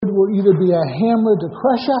will either be a hammer to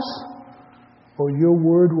crush us, or your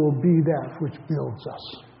word will be that which builds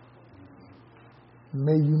us.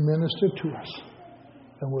 May you minister to us,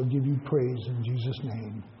 and we'll give you praise in Jesus'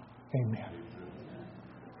 name. Amen.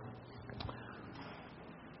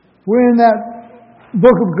 We're in that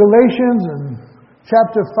book of Galatians and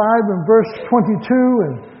chapter 5 and verse 22,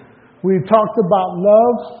 and we've talked about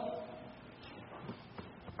love.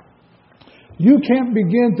 You can't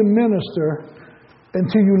begin to minister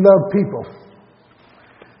until you love people.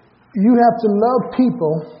 You have to love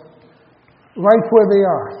people right where they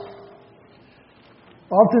are.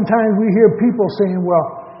 Oftentimes we hear people saying, well,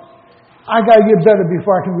 I got to get better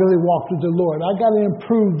before I can really walk with the Lord. I got to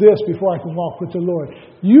improve this before I can walk with the Lord.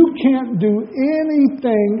 You can't do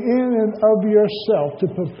anything in and of yourself to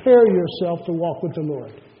prepare yourself to walk with the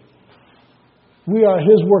Lord. We are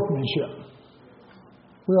His workmanship.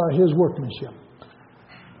 We are His workmanship.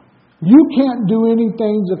 You can't do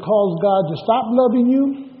anything to cause God to stop loving you,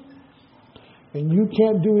 and you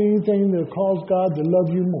can't do anything to cause God to love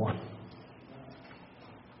you more.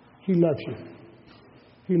 He loves you.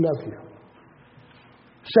 He loves you.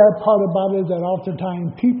 Sad part about it is that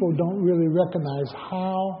oftentimes people don't really recognize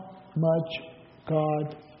how much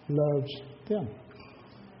God loves them.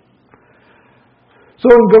 So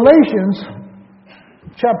in Galatians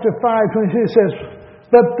chapter 5:26 says,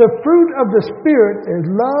 but the fruit of the Spirit is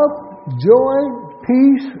love, joy,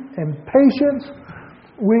 peace, and patience.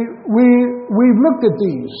 We've looked at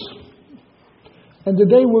these. And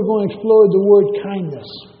today we're going to explore the word kindness.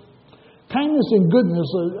 Kindness and goodness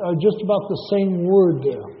are just about the same word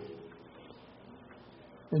there.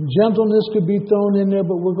 And gentleness could be thrown in there,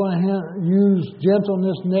 but we're going to use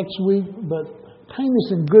gentleness next week. But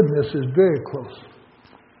kindness and goodness is very close.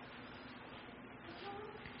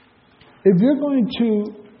 If you're going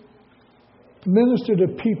to minister to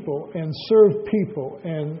people and serve people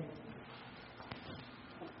and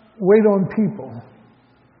wait on people,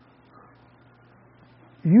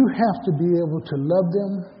 you have to be able to love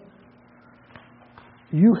them.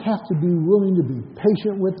 You have to be willing to be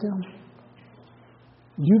patient with them.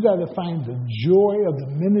 You got to find the joy of the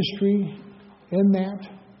ministry in that.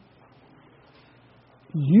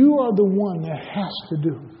 You are the one that has to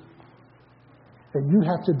do. And you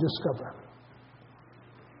have to discover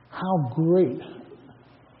how great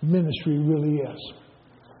ministry really is.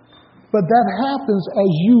 But that happens as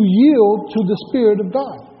you yield to the Spirit of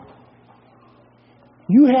God.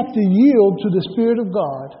 You have to yield to the Spirit of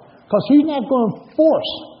God, because He's not going to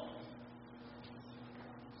force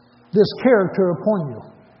this character upon you.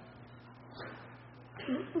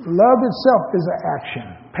 Love itself is an action.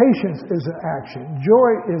 Patience is an action.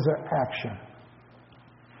 Joy is an action.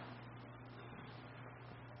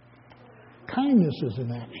 Kindness is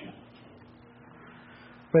an action.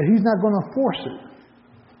 But He's not going to force it.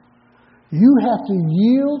 You have to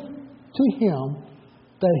yield to Him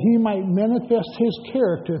that He might manifest His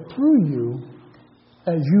character through you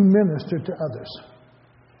as you minister to others.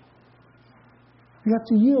 You have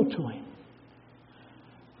to yield to Him.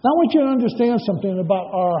 Now I want you to understand something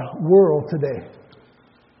about our world today.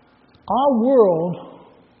 Our world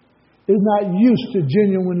is not used to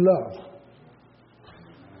genuine love.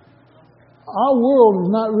 Our world is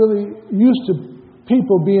not really used to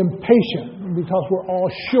people being patient because we're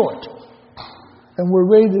all short and we're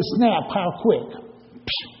ready to snap how quick.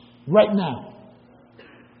 Right now.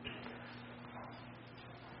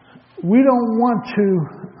 We don't want to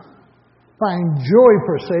find joy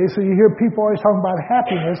per se, so you hear people always talking about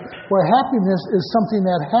happiness, where happiness is something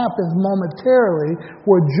that happens momentarily,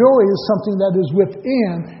 where joy is something that is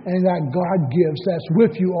within and that God gives, that's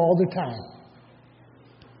with you all the time.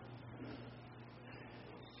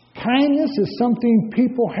 Kindness is something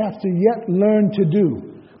people have to yet learn to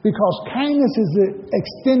do, because kindness is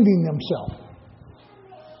extending themselves.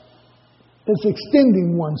 It's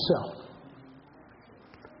extending oneself.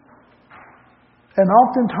 And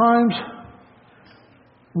oftentimes,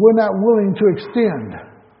 we're not willing to extend.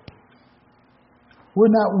 We're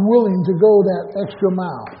not willing to go that extra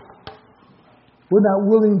mile. We're not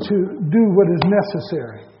willing to do what is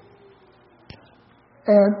necessary.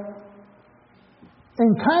 And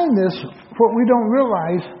in kindness, what we don't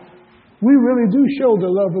realize, we really do show the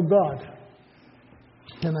love of God.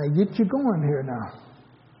 Can I get you going here now?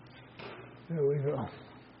 There we go.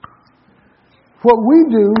 What we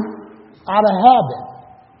do out of habit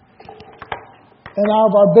and out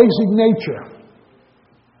of our basic nature,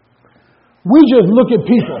 we just look at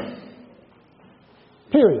people.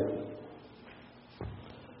 Period.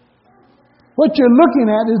 What you're looking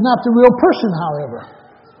at is not the real person, however.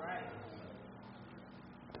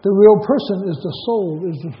 The real person is the soul,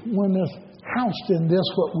 is the one that's housed in this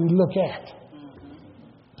what we look at.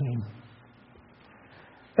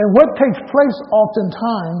 And what takes place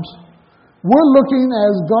oftentimes, we're looking,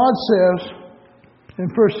 as God says in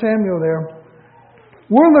 1 Samuel there,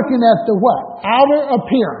 we're looking at the what? Outer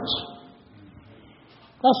appearance.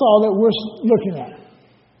 That's all that we're looking at.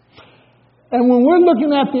 And when we're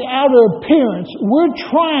looking at the outer appearance, we're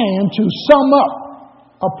trying to sum up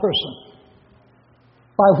a person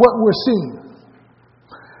by what we're seeing.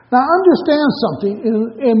 Now understand something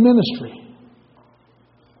in ministry.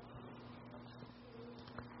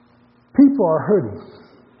 People are hurting.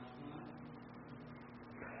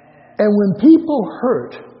 And when people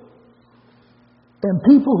hurt, and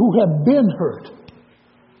people who have been hurt,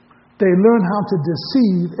 they learn how to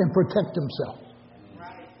deceive and protect themselves.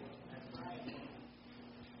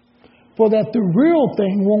 For that the real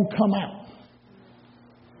thing won't come out.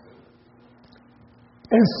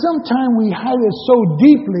 And sometimes we hide it so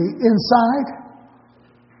deeply inside,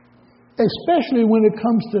 especially when it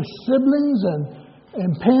comes to siblings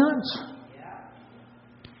and parents.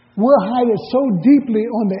 We'll hide it so deeply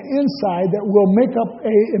on the inside that we'll make up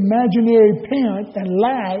an imaginary parent and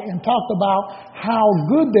lie and talk about how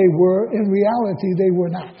good they were. In reality, they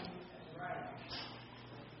were not.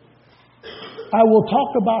 I will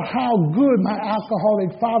talk about how good my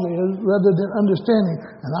alcoholic father is rather than understanding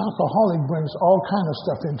an alcoholic brings all kind of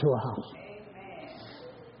stuff into a house.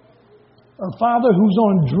 A father who's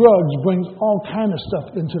on drugs brings all kind of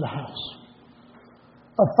stuff into the house.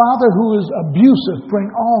 A father who is abusive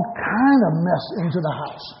brings all kind of mess into the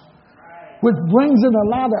house, which brings in a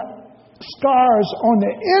lot of scars on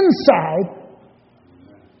the inside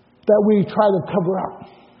that we try to cover up.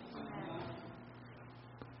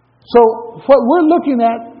 So what we're looking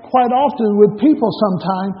at quite often with people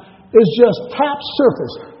sometimes is just top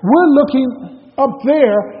surface. We're looking up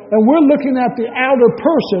there and we're looking at the outer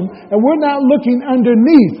person and we're not looking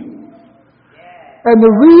underneath. And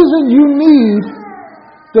the reason you need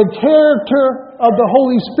the character of the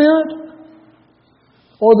Holy Spirit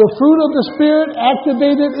or the fruit of the Spirit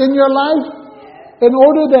activated in your life in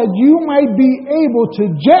order that you might be able to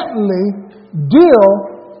gently deal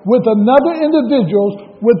with another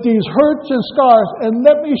individual with these hurts and scars. And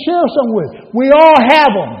let me share some with you. We all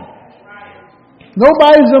have them.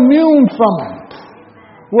 Nobody's immune from them.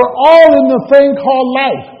 We're all in the thing called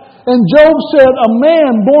life. And Job said, a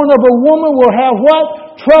man born of a woman will have what?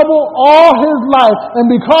 Trouble all his life. And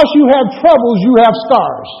because you have troubles, you have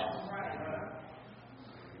scars.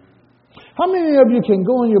 How many of you can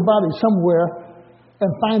go in your body somewhere and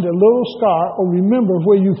find a little scar or remember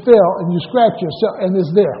where you fell and you scratch yourself and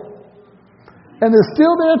it's there? And it's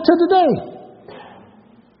still there to today.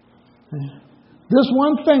 This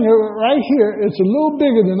one finger right here, it's a little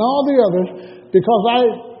bigger than all the others because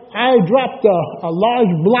I dropped a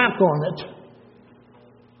large block on it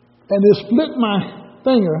and it split my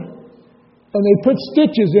finger and they put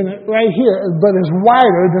stitches in it right here, but it's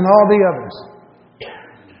wider than all the others.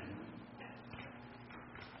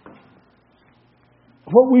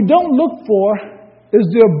 What we don't look for is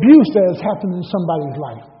the abuse that has happened in somebody's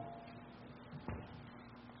life.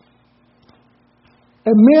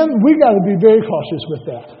 And men, we got to be very cautious with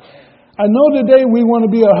that. I know today we want to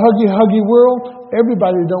be a huggy world.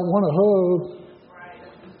 Everybody don't want to hug.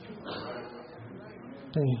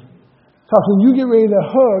 Because when you get ready to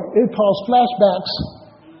hug, it causes flashbacks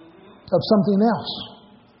of something else.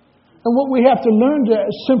 And what we have to learn to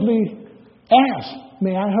simply ask,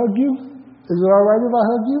 may I hug you? Is it all right if I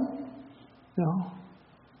hug you? You know.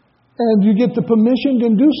 And you get the permission,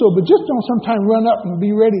 then do so. But just don't sometimes run up and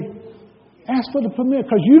be ready. Ask for the permission,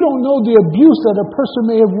 because you don't know the abuse that a person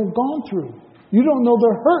may have gone through. You don't know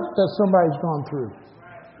the hurt that somebody's gone through.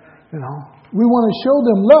 You know, we want to show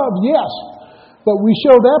them love, yes, but we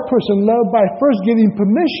show that person love by first getting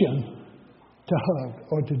permission to hug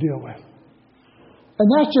or to deal with. And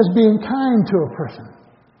that's just being kind to a person.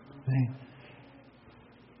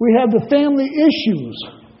 We have the family issues.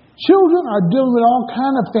 Children are dealing with all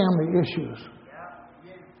kinds of family issues.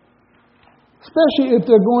 Especially if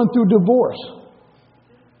they're going through divorce.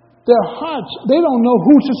 Their hearts, they don't know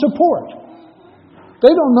who to support.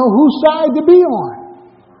 They don't know whose side to be on.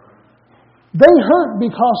 They hurt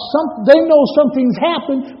because they know something's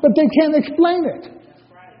happened, but they can't explain it.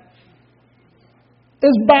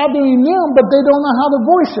 It's bothering them, but they don't know how to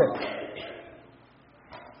voice it.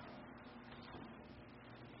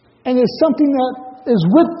 And it's something that is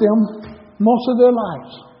with them most of their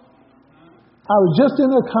lives. I was just in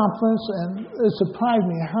a conference and it surprised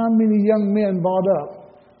me how many young men brought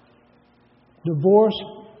up divorce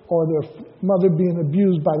or their mother being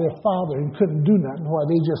abused by their father and couldn't do nothing while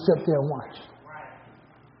they just sat there and watched.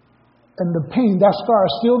 And the pain, that scar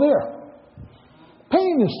is still there.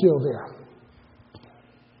 Pain is still there.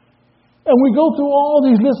 And we go through all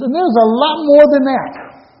these lists, and there's a lot more than that.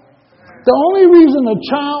 The only reason a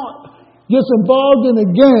child gets involved in a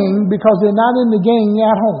gang because they're not in the gang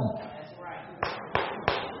at home.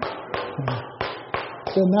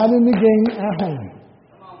 They're not in the gang at home.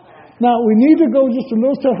 Now, we need to go just a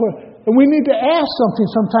little step further, and we need to ask something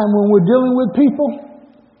sometime when we're dealing with people.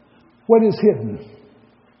 What is hidden?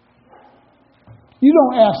 You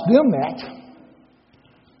don't ask them that.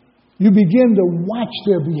 You begin to watch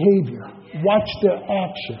their behavior, watch their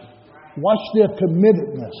action, watch their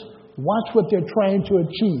committedness, watch what they're trying to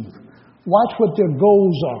achieve, watch what their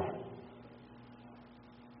goals are.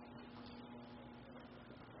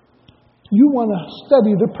 You want to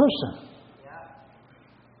study the person.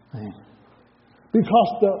 Because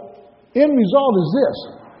the end result is this.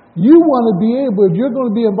 You want to be able, if you're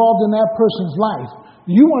going to be involved in that person's life,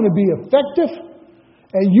 you want to be effective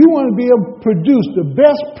and you want to be able to produce the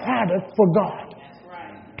best product for God. That's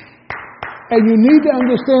right. And you need to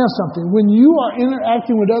understand something. When you are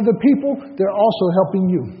interacting with other people, they're also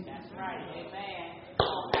helping you. That's right.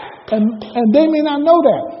 Amen. And they may not know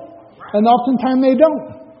that. And oftentimes they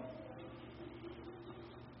don't.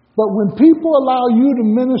 But when people allow you to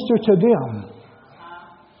minister to them,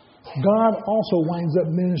 God also winds up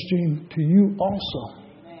ministering to you also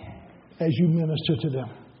as you minister to them.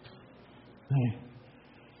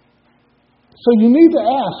 So you need to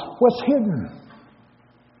ask, what's hidden?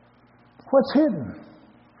 What's hidden?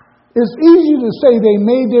 It's easy to say they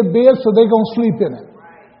made their bed so they're going to sleep in it.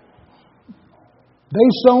 They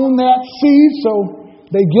sown that seed so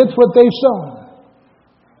they get what they've sown.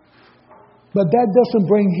 But that doesn't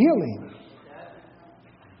bring healing.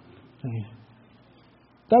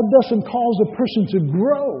 That doesn't cause a person to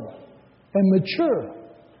grow and mature.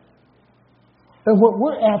 And what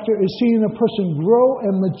we're after is seeing a person grow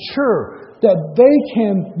and mature, that they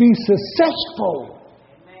can be successful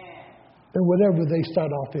in whatever they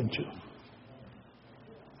start off into.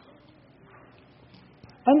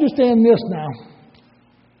 Understand this now,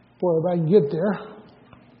 boy, if I can get there.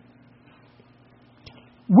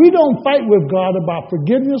 We don't fight with God about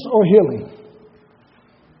forgiveness or healing.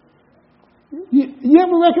 You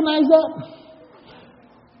ever recognize that?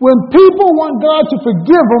 When people want God to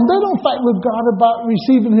forgive them, they don't fight with God about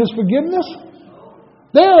receiving His forgiveness.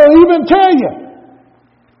 They'll even tell you,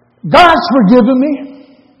 God's forgiven me.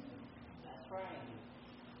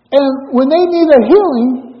 And when they need a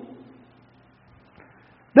healing,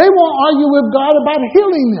 they won't argue with God about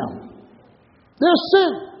healing them. They're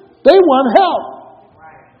sick. They want help.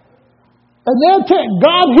 And they'll tell you,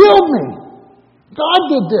 God healed me. God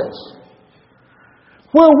did this.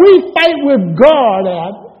 Where we fight with God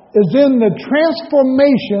at is in the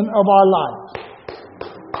transformation of our lives.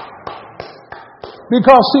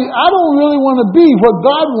 Because, see, I don't really want to be what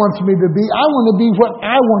God wants me to be. I want to be what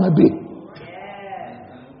I want to be.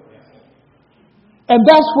 And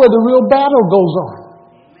that's where the real battle goes on.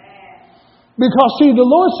 Because, see, the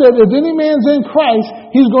Lord said, if any man's in Christ,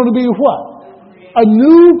 he's going to be what? A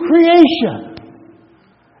new creation.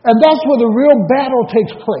 And that's where the real battle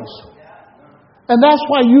takes place. And that's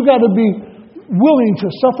why you got to be willing to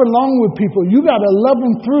suffer along with people. You got to love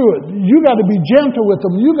them through it. You got to be gentle with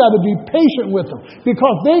them. You got to be patient with them.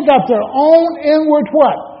 Because they got their own inward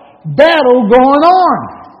what? Battle going on.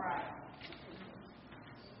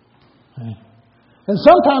 And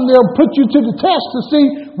sometimes they'll put you to the test to see,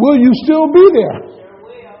 will you still be there?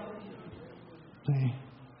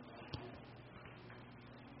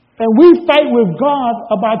 And we fight with God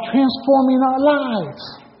about transforming our lives.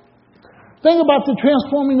 The thing about the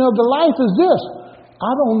transforming of the life is this.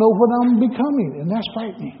 I don't know what I'm becoming, and that's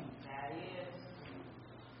frightening.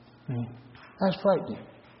 That's frightening.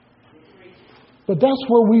 But that's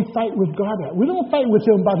where we fight with God at. We don't fight with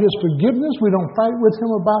Him about His forgiveness. We don't fight with Him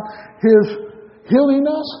about His healing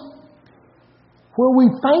us. Where we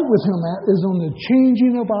fight with Him at is on the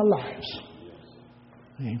changing of our lives.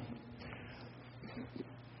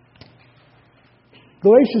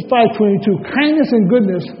 Galatians 5:22, kindness and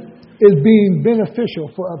goodness is being beneficial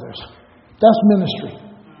for others. That's ministry.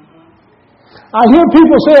 I hear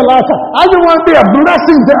people say a lot of times, I just want to be a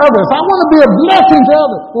blessing to others. I want to be a blessing to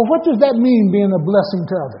others. Well, what does that mean, being a blessing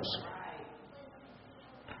to others?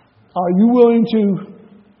 Are you willing to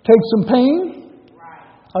take some pain?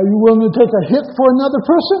 Are you willing to take a hit for another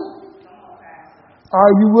person?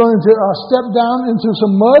 Are you willing to step down into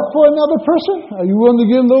some mud for another person? Are you willing to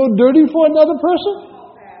get a little dirty for another person?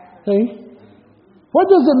 See? What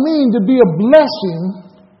does it mean to be a blessing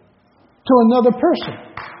to another person?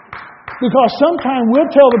 Because sometimes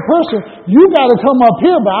we'll tell the person, you got to come up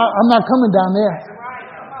here, but I'm not coming down there.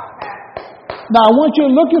 Now, I want you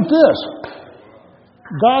to look at this.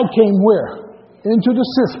 God came where? Into the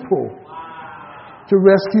cesspool to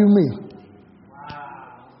rescue me.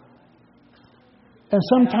 And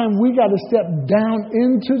sometimes we got to step down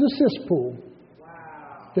into the cesspool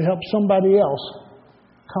to help somebody else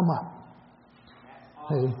come up.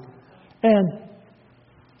 See? And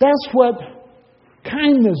that's what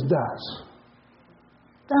kindness does.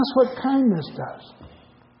 That's what kindness does.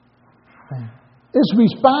 See? It's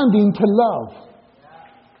responding to love.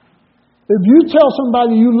 If you tell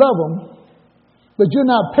somebody you love them, but you're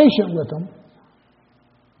not patient with them,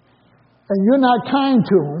 and you're not kind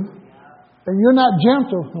to them, and you're not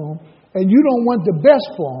gentle to them, and you don't want the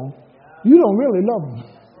best for them, you don't really love them.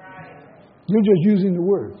 You're just using the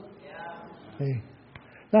word. Okay.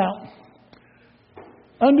 Now,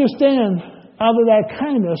 understand, out of that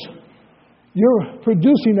kindness, you're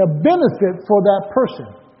producing a benefit for that person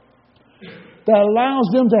that allows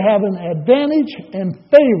them to have an advantage and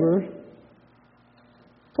favor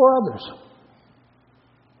for others.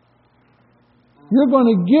 You're going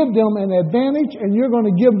to give them an advantage and you're going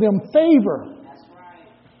to give them favor. That's right.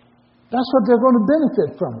 That's what they're going to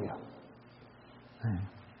benefit from you.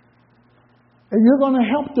 And you're going to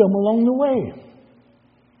help them along the way.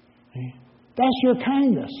 That's your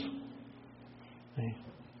kindness.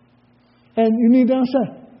 And you need to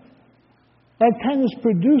understand, that kindness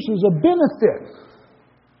produces a benefit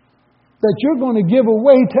that you're going to give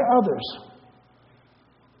away to others.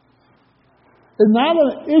 It's not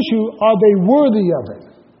an issue, are they worthy of it?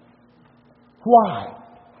 Why?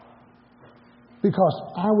 Because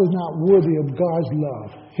I was not worthy of God's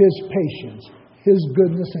love, His patience, His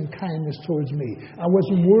goodness and kindness towards me. I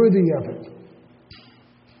wasn't worthy of it.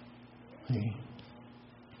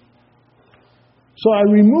 So I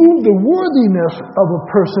remove the worthiness of a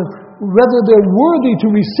person, whether they're worthy to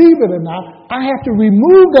receive it or not. I have to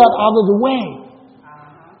remove that out of the way.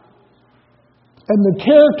 And the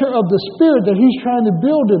character of the Spirit that He's trying to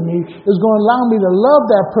build in me is going to allow me to love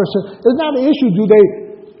that person. It's not an issue, do they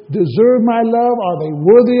deserve my love? Are they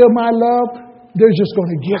worthy of my love? They're just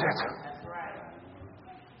going to get it.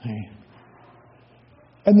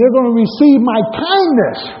 And they're going to receive my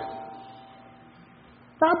kindness.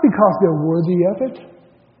 Not because they're worthy of it.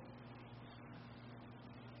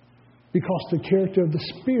 Because the character of the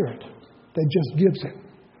Spirit that just gives it.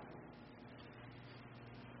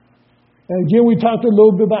 And again, we talked a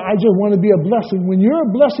little bit about, I just want to be a blessing. When you're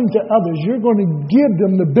a blessing to others, you're going to give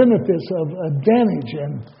them the benefits of advantage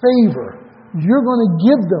and favor. You're going to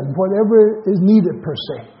give them whatever is needed, per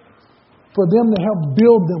se, for them to help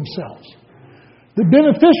build themselves. The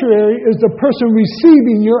beneficiary is the person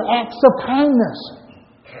receiving your acts of kindness.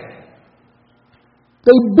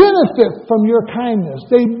 They benefit from your kindness.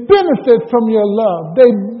 They benefit from your love. They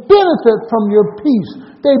benefit from your peace.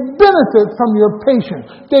 They benefit from your patience.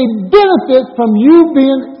 They benefit from you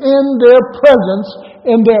being in their presence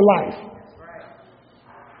in their life.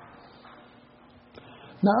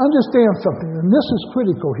 Now understand something, and this is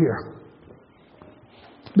critical here,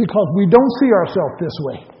 because we don't see ourselves this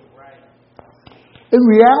way. In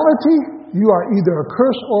reality, you are either a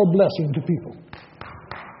curse or a blessing to people.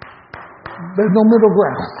 There's no middle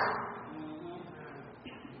ground.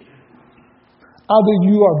 Either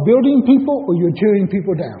you are building people or you're tearing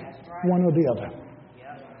people down. One or the other.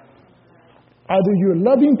 Either you're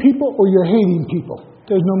loving people or you're hating people.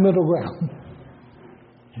 There's no middle ground.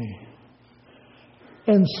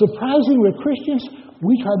 And surprisingly, with Christians,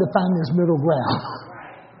 we try to find this middle ground.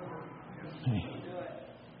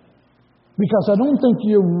 Because I don't think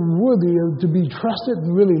you're worthy to be trusted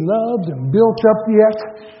and really loved and built up yet.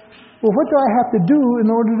 Well, what do I have to do in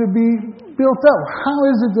order to be built up? How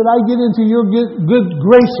is it that I get into your good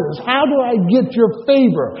graces? How do I get your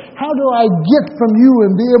favor? How do I get from you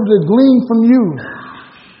and be able to glean from you?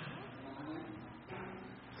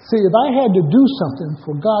 See, if I had to do something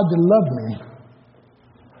for God to love me,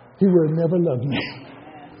 He would have never loved me.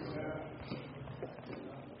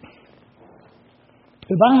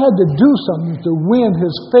 If I had to do something to win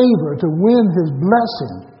His favor, to win His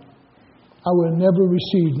blessing, I would have never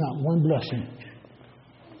received not one blessing.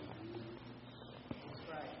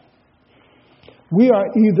 We are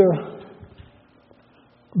either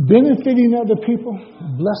benefiting other people,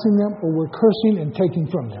 blessing them, or we're cursing and taking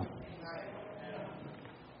from them.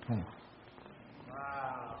 Okay.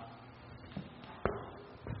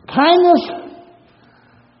 Kindness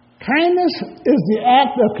is the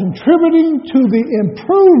act of contributing to the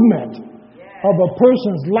improvement of a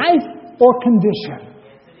person's life or condition.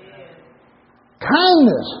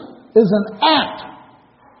 Kindness is an act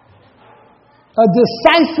a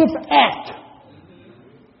decisive act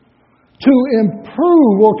to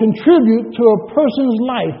improve or contribute to a person's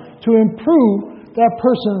life, to improve that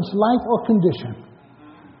person's life or condition.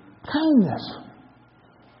 Kindness.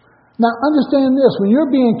 Now understand this, when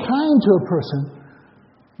you're being kind to a person,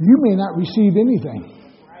 you may not receive anything.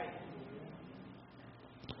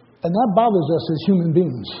 And that bothers us as human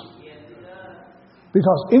beings.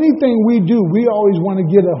 Because anything we do, we always want to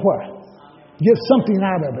get a what? Get something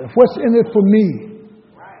out of it. What's in it for me?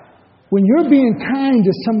 When you're being kind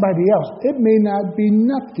to somebody else, it may not be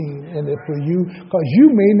nothing in it for you because you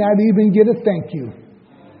may not even get a thank you.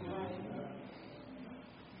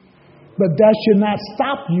 But that should not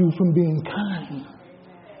stop you from being kind.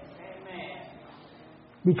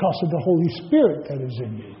 Because of the Holy Spirit that is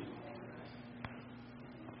in you.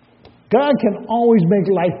 God can always make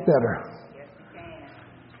life better.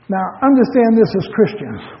 Now, understand this as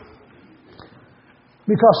Christians.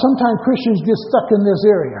 Because sometimes Christians get stuck in this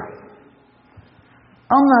area.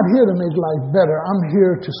 I'm not here to make life better. I'm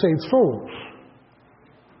here to save souls.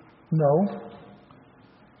 No.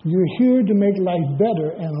 You're here to make life better,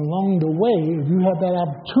 and along the way, if you have that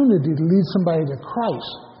opportunity to lead somebody to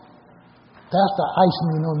Christ, that's the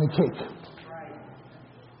icing on the cake.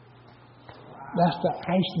 That's the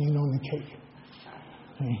icing on the cake.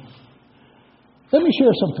 Okay. Let me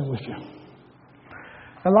share something with you.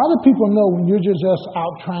 A lot of people know when you're just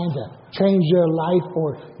out trying to change their life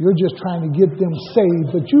or you're just trying to get them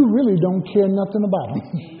saved, but you really don't care nothing about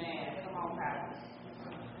them.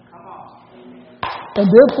 And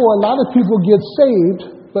therefore, a lot of people get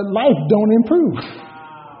saved, but life don't improve.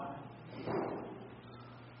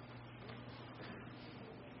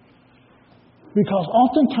 Because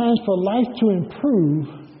oftentimes for life to improve,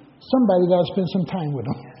 somebody got to spend some time with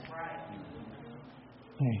them.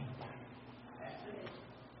 Hey.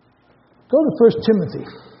 Go to 1 Timothy,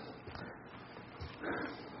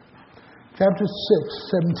 chapter 6,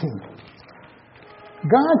 17.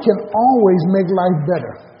 God can always make life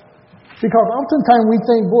better. Because oftentimes we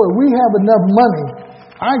think, boy, we have enough money.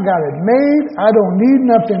 I got it made. I don't need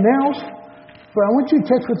nothing else. But I want you to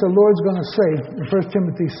catch what the Lord's going to say in 1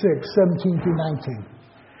 Timothy 6, 17 through 19.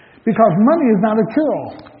 Because money is not a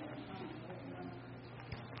cure-all.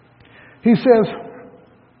 He says,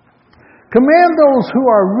 command those who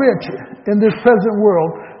are rich in this present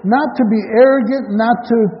world not to be arrogant, not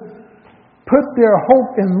to put their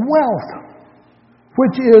hope in wealth,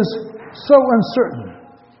 which is so uncertain,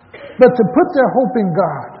 but to put their hope in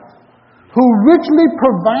God, who richly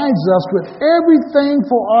provides us with everything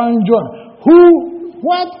for our enjoyment. Who,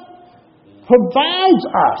 what? Provides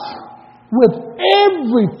us with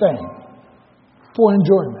everything for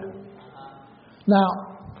enjoyment. Now,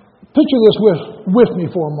 picture this with me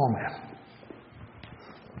for a moment.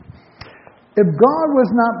 If God was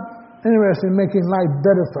not interested in making life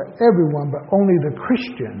better for everyone, but only the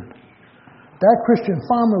Christian, that Christian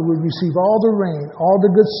farmer would receive all the rain, all the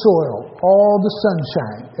good soil, all the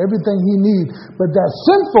sunshine, everything he needs. But that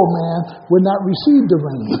sinful man would not receive the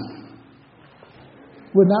rain,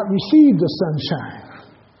 would not receive the sunshine.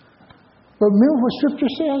 But remember what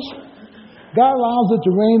Scripture says? God allows it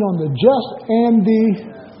to rain on the just and the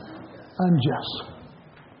unjust.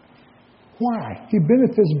 Why? He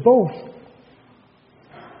benefits both.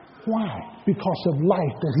 Why? Because of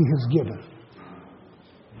life that He has given.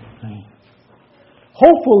 Okay.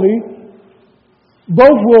 Hopefully,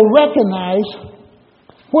 both will recognize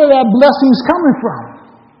where that blessing is coming from.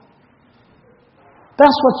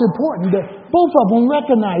 That's what's important, that both of them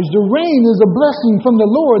recognize the rain is a blessing from the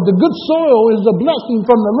Lord. The good soil is a blessing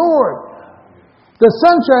from the Lord. The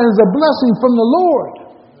sunshine is a blessing from the Lord.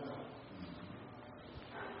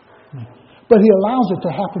 But He allows it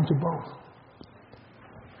to happen to both.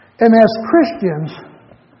 And as Christians,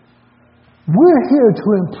 we're here to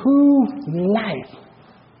improve life.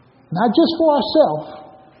 Not just for ourselves,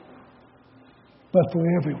 but for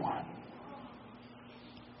everyone.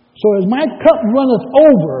 So as my cup runneth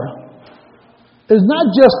over, it's not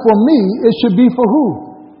just for me, it should be for who?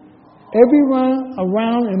 Everyone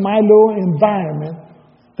around in my little environment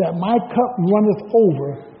that my cup runneth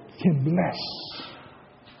over can bless.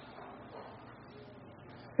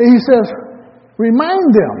 And He says,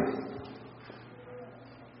 remind them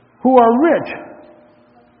who are rich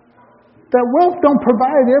that wealth don't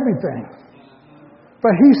provide everything.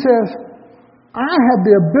 But He says, I have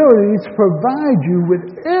the ability to provide you with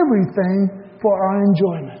everything for our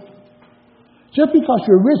enjoyment. Just because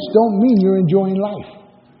you're rich don't mean you're enjoying life,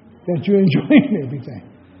 that you're enjoying everything.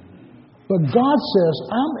 But God says,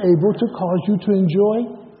 I'm able to cause you to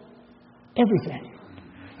enjoy everything.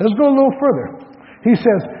 Let's go a little further. He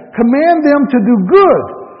says, command them to do good,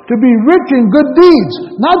 to be rich in good deeds,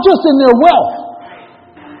 not just in their wealth,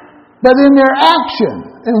 but in their action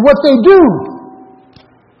and what they do.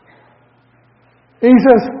 He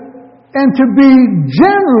says, and to be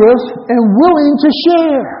generous and willing to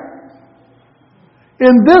share.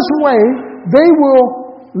 In this way, they will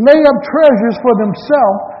lay up treasures for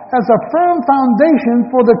themselves as a firm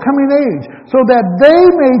foundation for the coming age, so that they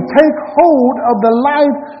may take hold of the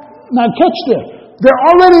life. Now catch this. They're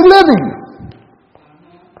already living.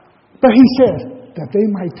 But he says that they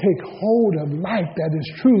might take hold of life that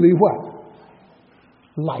is truly what?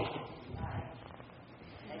 Life.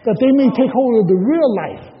 That they may take hold of the real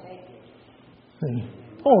life.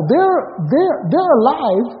 Oh, they're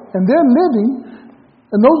alive and they're living.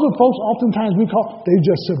 And those are folks oftentimes we call, they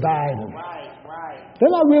just surviving. They're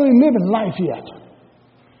not really living life yet.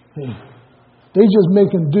 They just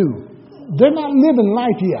making do. They're not living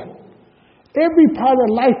life yet. Every part of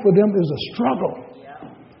life for them is a struggle.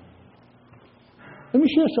 Let me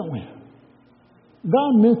share something with you.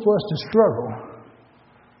 God meant for us to struggle,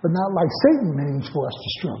 but not like Satan means for us to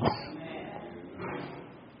struggle.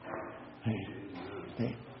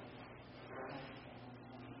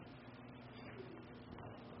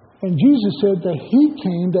 And Jesus said that he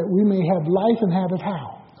came that we may have life and have it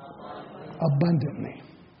how? Abundantly.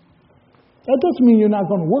 That doesn't mean you're not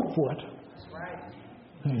going to work for it.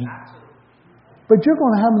 But you're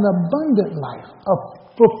going to have an abundant life, a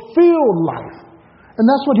fulfilled life. And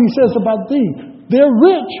that's what he says about thee. They're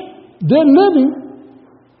rich, they're living,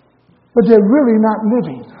 but they're really not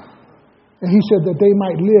living. And he said that they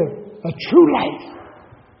might live a true life.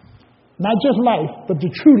 Not just life, but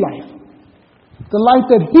the true life. The life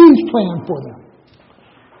that he's planned for them.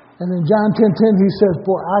 And in John 10:10 he says,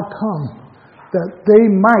 for I come that they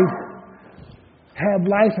might have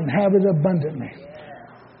life and have it abundantly.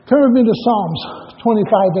 Turn with me to Psalms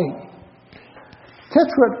 25:8.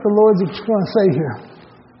 Catch what the Lord's going to say here.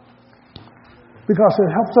 Because it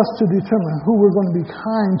helps us to determine who we're going to be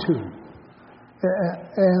kind to.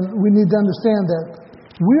 And we need to understand that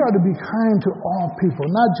we are to be kind to all people,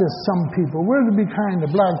 not just some people. We're to be kind to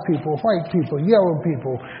black people, white people, yellow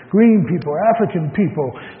people, green people, African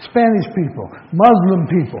people, Spanish people, Muslim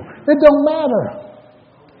people. It don't matter.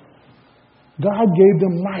 God gave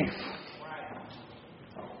them life.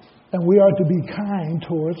 And we are to be kind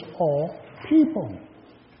towards all people.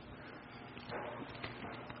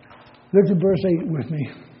 Look at verse 8 with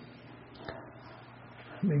me.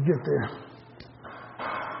 Let me get there.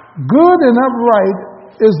 Good and upright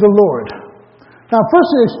is the Lord. Now, first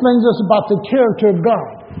it explains us about the character of God.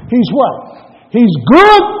 He's what? He's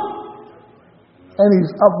good and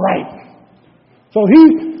he's upright. So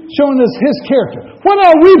he's showing us his character. What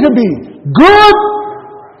are we to be? Good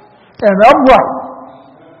and upright.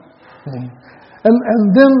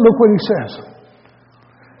 And then look what he says.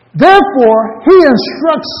 Therefore, he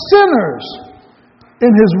instructs sinners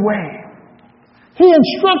in his way. He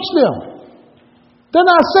instructs them. They're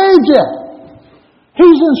not saved yet.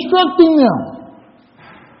 He's instructing them.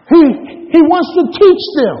 He wants to teach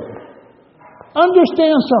them.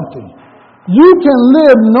 Understand something. You can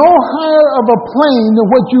live no higher of a plane than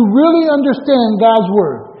what you really understand God's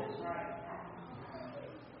Word.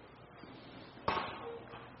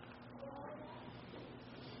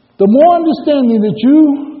 The more understanding that you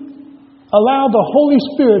allow the Holy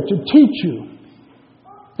Spirit to teach you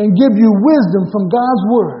and give you wisdom from God's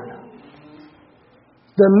Word,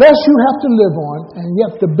 the less you have to live on, and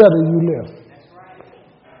yet the better you live.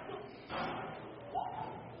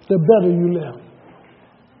 The better you live.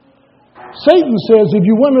 Satan says if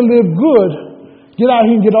you want to live good, get out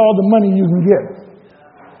here and get all the money you can get.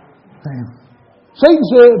 Satan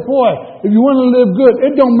said, boy, if you want to live good,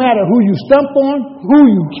 it don't matter who you stump on, who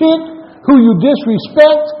you kick, who you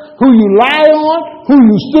disrespect, who you lie on, who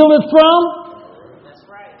you steal it from. That's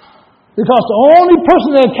right. Because the only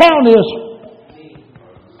person that counts is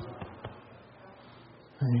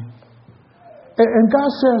and God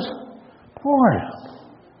says, boy,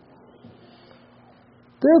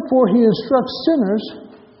 therefore he instructs sinners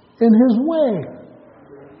in his way.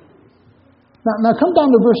 Now come down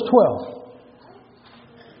to verse 12.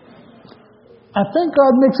 I think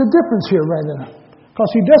God makes a difference here right now.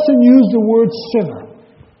 Because he doesn't use the word sinner.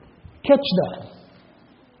 Catch that.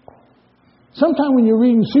 Sometimes when you're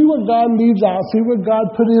reading, see what God leaves out, see what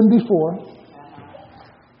God put in before.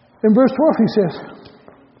 In verse 12 he says,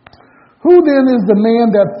 who then is the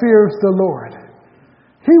man that fears the Lord?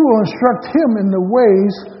 He will instruct him in the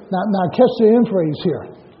ways, now catch the end phrase here,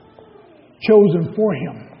 chosen for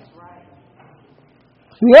him.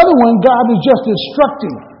 The other one, God is just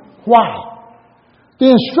instructing. Why? The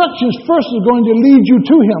instructions first is going to lead you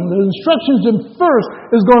to Him. The instructions first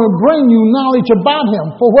is going to bring you knowledge about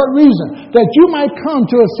Him. For what reason? That you might come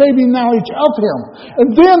to a saving knowledge of Him. And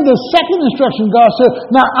then the second instruction, God said,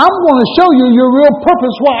 now I'm going to show you your real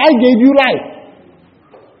purpose why I gave you life.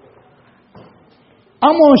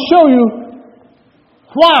 I'm going to show you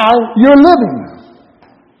why you're living.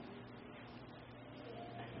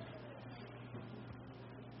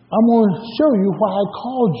 I'm going to show you why I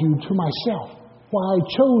called you to myself. Why I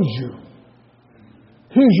chose you.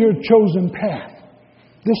 Here's your chosen path.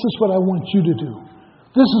 This is what I want you to do.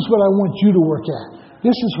 This is what I want you to work at.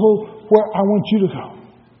 This is where I want you to go.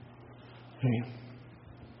 Okay.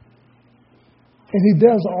 And He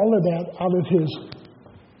does all of that out of His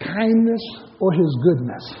kindness or His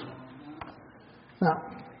goodness. Now,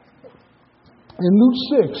 in Luke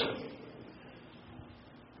 6,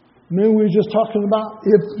 remember we were just talking about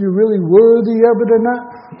if you're really worthy of it or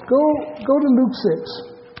not? Go to Luke 6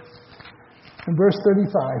 and verse 35.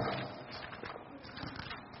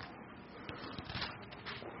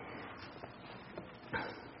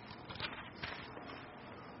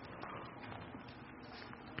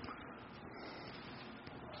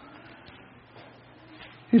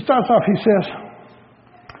 He starts off, he says,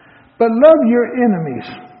 but love your enemies.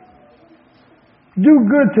 Do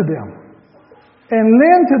good to them. And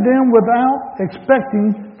lend to them without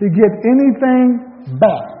expecting to get anything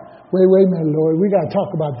back. Wait a minute, Lord. We got to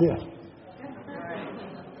talk about this.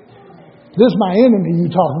 This is my enemy you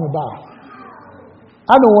talking about.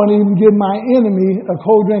 I don't want to even give my enemy a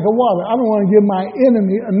cold drink of water. I don't want to give my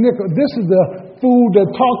enemy a nickel. This is the fool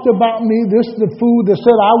that talked about me. This is the fool that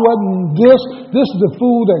said I wasn't this. This is the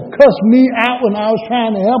fool that cussed me out when I was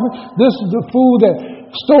trying to help him. This is the fool that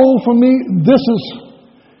stole from me. This is,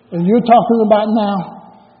 and you're talking about now,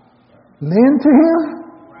 lend to him?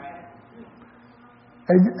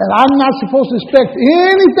 And I'm not supposed to expect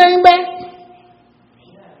anything back?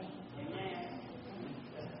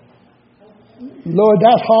 Lord,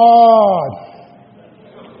 that's hard.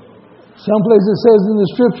 Some places it says in the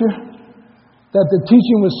scripture that the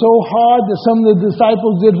teaching was so hard that some of the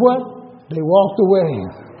disciples did what? They walked away.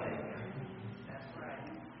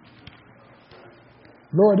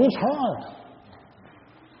 Lord, it's hard.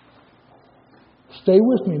 Stay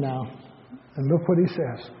with me now and look what he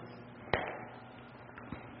says.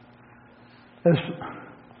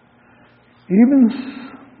 Even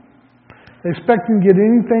expecting to get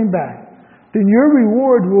anything back, then your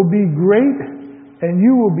reward will be great and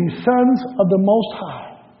you will be sons of the Most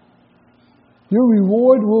High. Your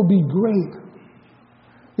reward will be great.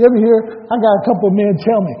 You ever hear, I got a couple of men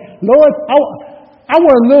tell me, Lord, I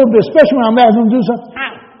want a little bit, especially when I'm asking them to do something,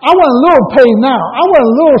 I want a little pay now. I want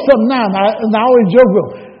a little something now. And I always joke with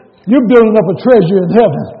them, you're building up a treasure in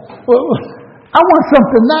heaven. I want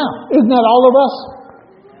something now. Isn't that all of us?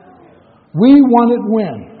 We want it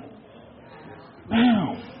when?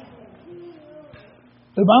 Now.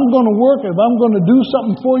 If I'm going to work, if I'm going to do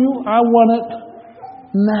something for you, I want it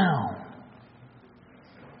now.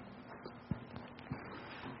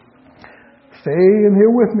 Stay in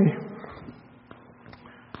here with me.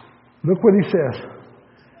 Look what he says.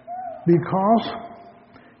 Because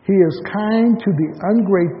he is kind to the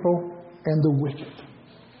ungrateful and the wicked.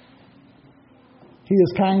 He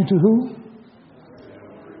is kind to who?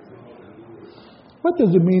 What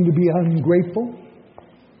does it mean to be ungrateful?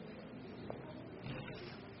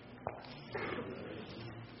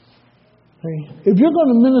 If you're going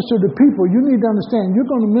to minister to people, you need to understand you're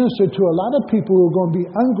going to minister to a lot of people who are going to be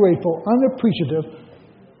ungrateful, unappreciative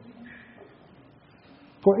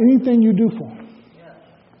for anything you do for them.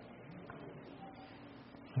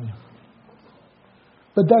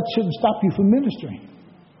 But that shouldn't stop you from ministering.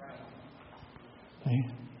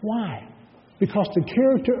 Why? Because the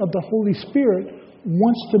character of the Holy Spirit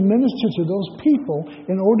wants to minister to those people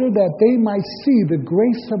in order that they might see the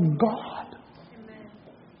grace of God.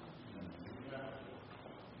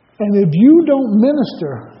 And if you don't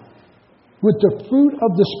minister with the fruit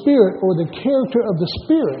of the Spirit or the character of the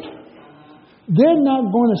Spirit, they're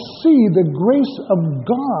not going to see the grace of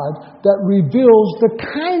God that reveals the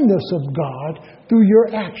kindness of God through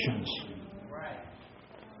your actions.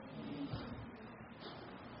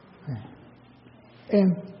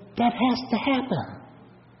 And that has to happen.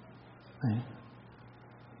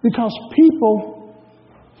 Because people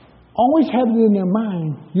always have it in their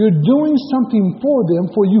mind, you're doing something for them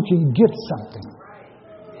for you can get something.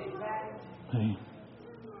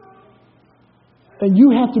 And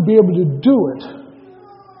you have to be able to do it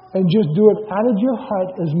and just do it out of your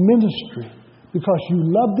heart as ministry because you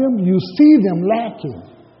love them, you see them lacking.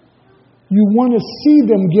 You want to see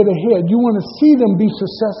them get ahead. You want to see them be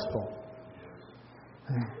successful.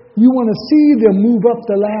 You want to see them move up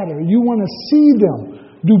the ladder. You want to see them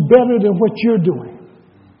do better than what you're doing.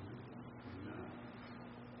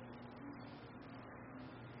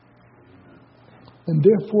 And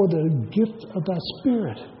therefore, the gift of that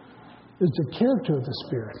Spirit is the character of the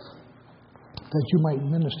Spirit that you might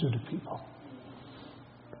minister to people.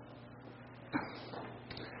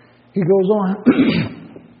 He goes on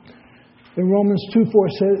in Romans 2:4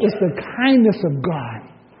 says, it's the kindness of God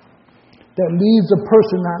that leads a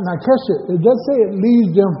person. Now catch it. It does say it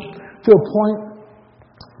leads them to a point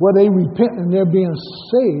where they repent and they're being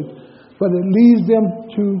saved, but it leads them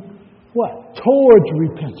to what? Towards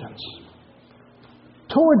repentance.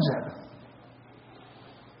 Towards it.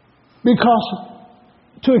 Because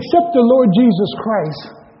to accept the Lord Jesus Christ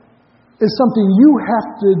is something you have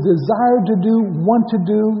to desire to do, want to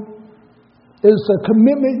do. It's a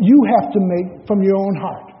commitment you have to make from your own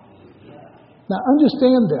heart. Now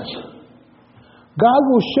understand this. God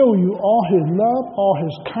will show you all His love, all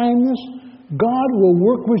His kindness. God will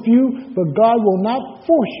work with you, but God will not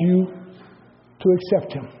force you to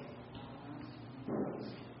accept Him.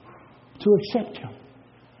 To accept Him.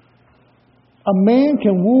 A man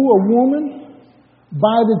can woo a woman,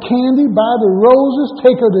 buy the candy, buy the roses,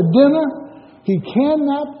 take her to dinner. He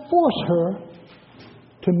cannot force her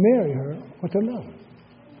to marry her or to love her.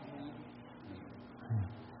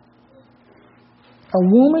 A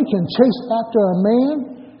woman can chase after a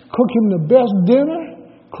man, cook him the best dinner,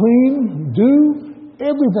 clean, do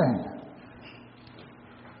everything.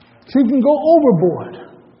 She can go overboard.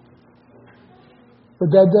 But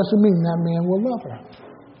that doesn't mean that man will love her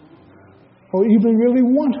or even really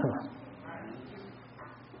want her.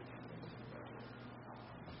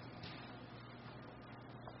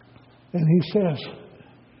 And he says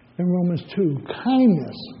in Romans 2,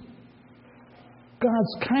 kindness,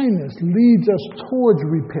 God's kindness leads us towards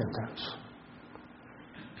repentance.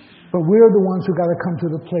 But we're the ones who got to come to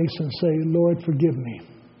the place and say, Lord, forgive me.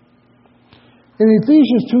 In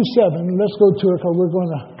Ephesians 2:7, let's go to it because we're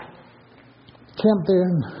going to camp there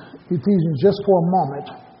in Ephesians just for a moment.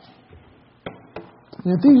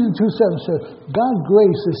 In Ephesians 2:7 says, God's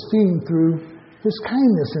grace is seen through His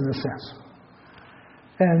kindness in a sense.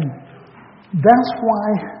 And that's why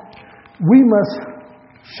we must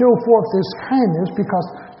show forth this kindness, because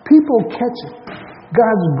people catch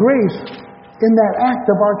God's grace in that act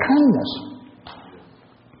of our kindness.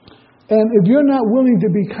 And if you're not willing to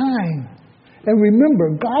be kind, and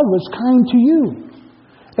remember, God was kind to you.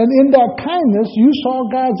 And in that kindness, you saw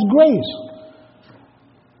God's grace.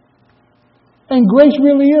 And grace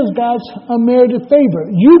really is God's unmerited favor.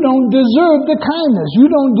 You don't deserve the kindness. You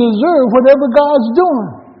don't deserve whatever God's doing.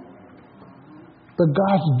 But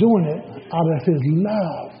God's doing it out of His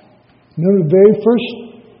love. Remember the very first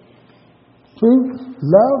fruit?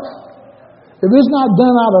 Love. If it's not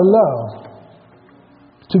done out of love,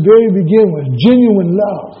 to very begin with, genuine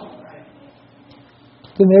love,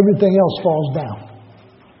 then everything else falls down.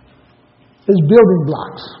 It's building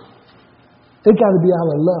blocks. It got to be out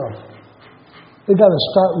of love. It got to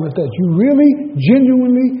start with that. You really,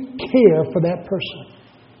 genuinely care for that person.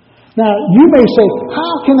 Now, you may say,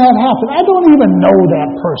 how can that happen? I don't even know that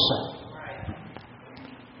person.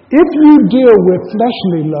 If you deal with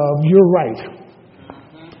fleshly love, you're right.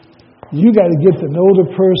 You got to get to know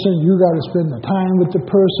the person. You got to spend the time with the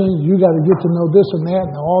person. You got to get to know this and that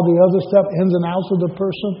and all the other stuff, ins and outs of the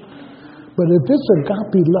person. But if it's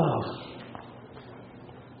agape love,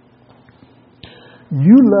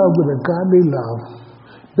 you love with a godly love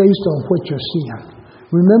based on what you're seeing.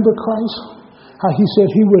 Remember Christ? How He said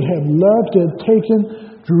He would have loved to have taken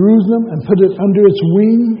Jerusalem and put it under its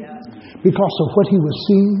wing because of what He was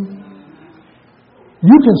seeing.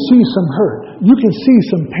 You can see some hurt. You can see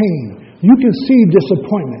some pain. You can see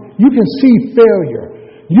disappointment. You can see failure.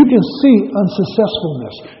 You can see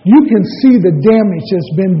unsuccessfulness. You can see the damage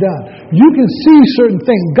that's been done. You can see certain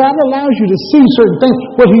things. God allows you to see certain things.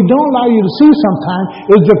 What He don't allow you to see sometimes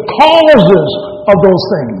is the causes of those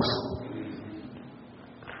things.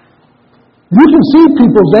 You can see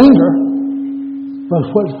people's anger, but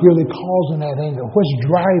what's really causing that anger? What's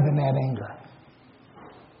driving that anger?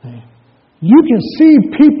 You can see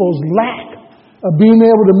people's lack of being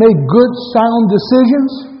able to make good, sound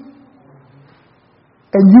decisions,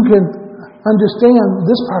 and you can understand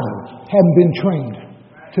this part of it hadn't been trained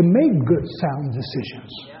to make good, sound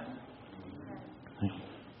decisions.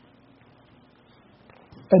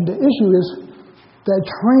 And the issue is that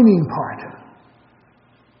training part.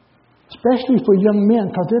 Especially for young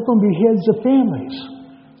men, because they're going to be heads of families.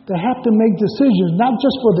 They have to make decisions, not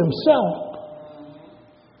just for themselves,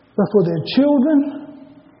 but for their children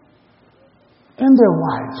and their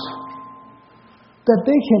wives. that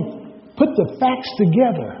they can put the facts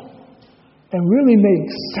together and really make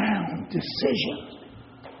sound decisions.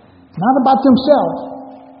 Not about themselves,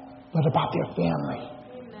 but about their family.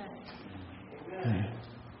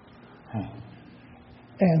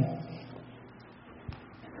 And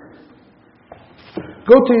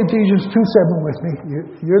go to Ephesians 2:7 with me.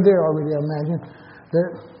 You're there already, I imagine.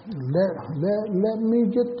 Let me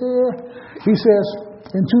get there. He says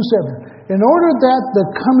in 2:7, in order that the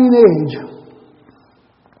coming age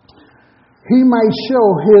he might show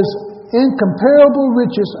his incomparable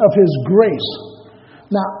riches of his grace.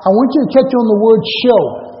 Now, I want you to catch on the word show.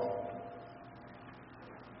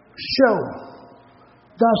 Show.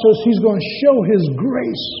 God says he's going to show his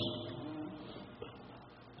grace.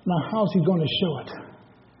 Now, how's he going to show it?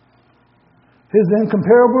 His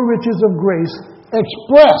incomparable riches of grace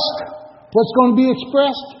expressed. What's going to be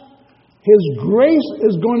expressed? His grace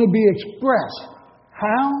is going to be expressed.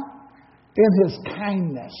 How? In his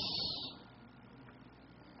kindness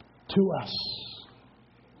to us.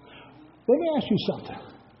 Let me ask you something.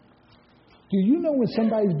 Do you know when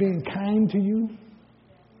somebody's being kind to you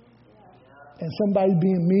and somebody's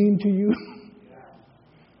being mean to you?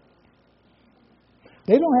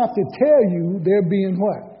 They don't have to tell you they're being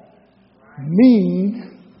what?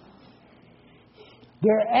 Mean.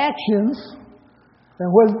 Their actions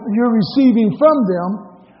and what you're receiving from them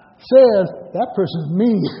says that person's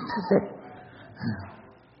mean.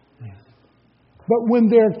 But when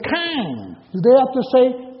they're kind, do they have to say,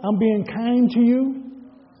 I'm being kind to you?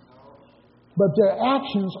 But their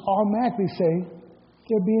actions automatically say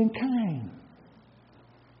they're being kind.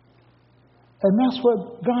 And that's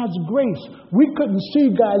what God's grace. We couldn't see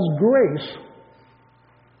God's grace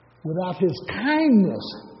without his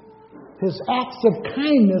kindness, his acts of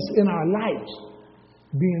kindness in our lives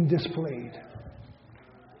being displayed.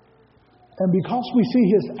 And because we see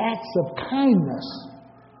his acts of kindness,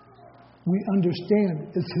 we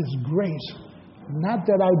understand it's his grace. Not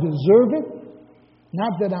that I deserve it,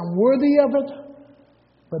 not that I'm worthy of it,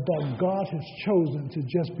 but that God has chosen to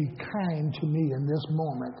just be kind to me in this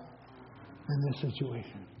moment, in this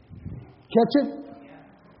situation. Catch it?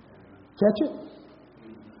 Catch it?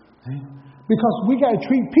 Because we got to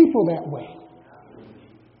treat people that way.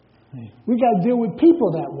 We got to deal with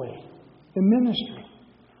people that way in ministry.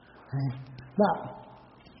 Now,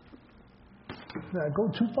 did I go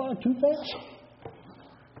too far, too fast?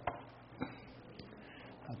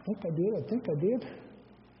 I think I did.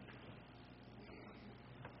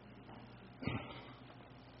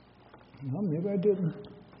 No, maybe I didn't.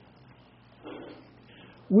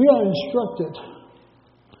 We are instructed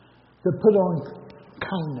to put on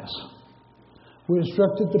kindness. We're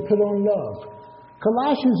instructed to put on love.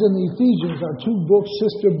 Colossians and Ephesians are two books,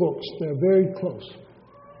 sister books. They're very close.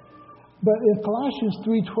 But in Colossians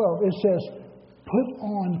 3:12, it says, put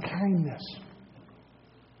on kindness.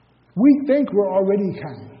 We think we're already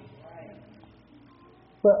kind.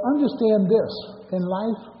 But understand this, in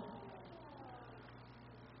life,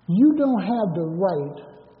 you don't have the right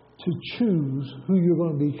to choose who you're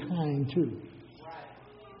going to be kind to.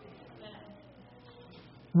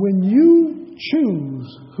 When you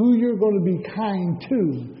choose who you're going to be kind to,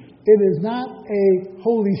 it is not a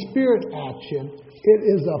Holy Spirit action, it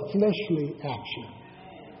is a fleshly action.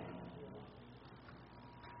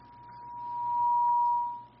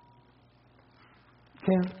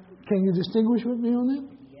 Can you distinguish with me on that?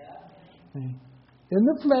 Yeah. In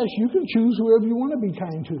the flesh, you can choose whoever you want to be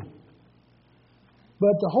kind to.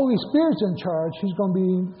 But the Holy Spirit's in charge. He's going to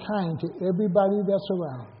be kind to everybody that's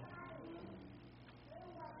around.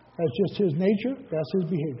 That's just his nature. That's his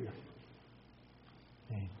behavior.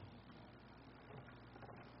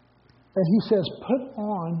 And he says, put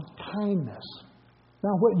on kindness.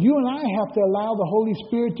 Now, what you and I have to allow the Holy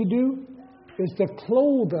Spirit to do is to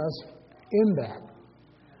clothe us in that.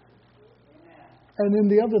 And in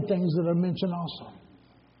the other things that are mentioned also.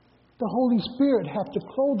 The Holy Spirit has to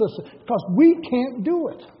clothe us because we can't do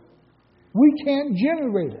it. We can't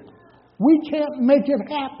generate it. We can't make it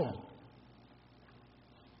happen.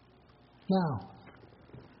 Now,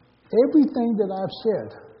 everything that I've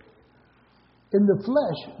said, in the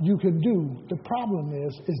flesh you can do. The problem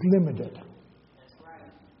is limited.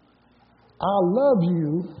 I'll love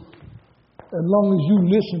you as long as you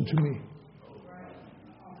listen to me.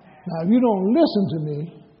 Now, if you don't listen to me,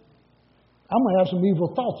 I'm going to have some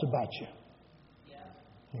evil thoughts about you.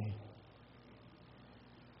 Okay.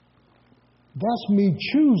 That's me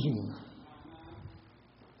choosing.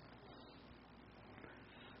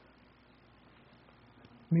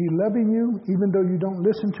 Me loving you, even though you don't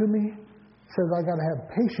listen to me, says I got to have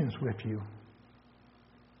patience with you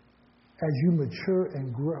as you mature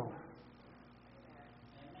and grow.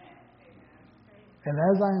 And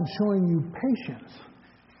as I am showing you patience,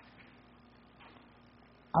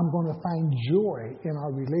 I'm going to find joy in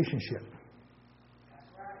our relationship.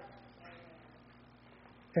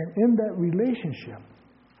 And in that relationship,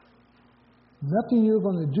 nothing you're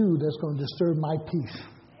going to do that's going to disturb my peace.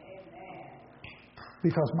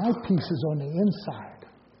 Because my peace is on the inside.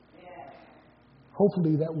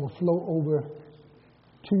 Hopefully that will flow over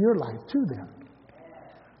to your life too then.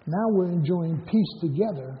 Now we're enjoying peace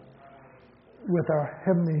together with our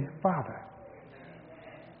Heavenly Father.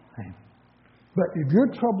 But if you're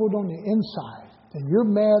troubled on the inside and you're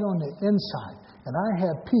mad on the inside and I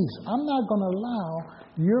have peace, I'm not going to allow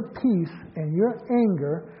your peace and your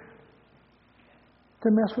anger to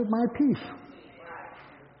mess with my peace.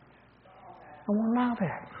 I won't allow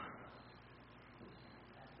that.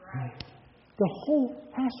 The whole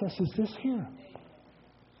process is this here.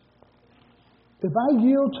 If I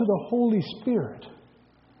yield to the Holy Spirit,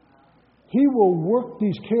 He will work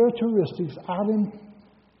these characteristics out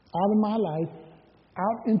of my life,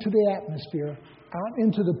 out into the atmosphere, out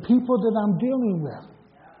into the people that I'm dealing with.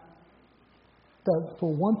 That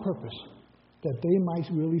for one purpose, that they might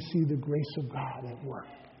really see the grace of God at work.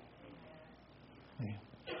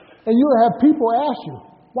 And you'll have people ask you,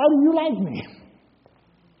 why do you like me?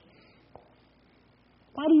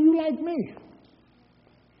 Why do you like me?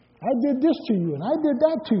 I did this to you and I did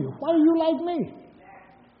that to you. Why do you like me?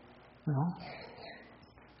 You know?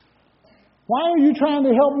 Why are you trying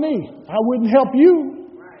to help me? I wouldn't help you.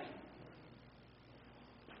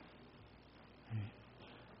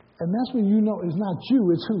 And that's when you know it's not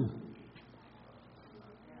you, it's who?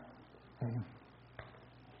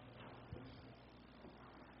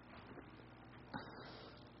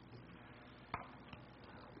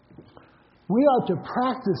 We are to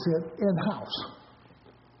practice it in-house.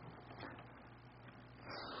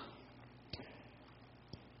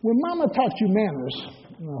 When Mama taught you manners,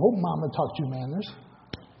 and I hope Mama taught you manners,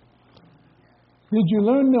 did you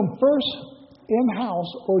learn them first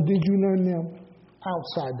in-house or did you learn them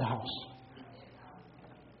outside the house?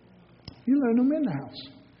 You learn them in the house.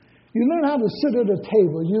 You learn how to sit at a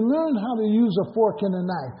table. You learn how to use a fork and a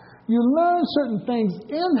knife. You learn certain things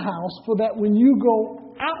in-house so that when you go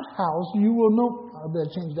out-house, you will know. I better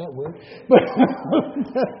change that word.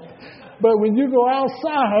 But when you go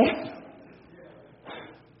outside,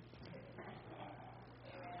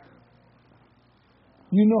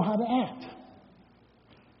 you know how to act.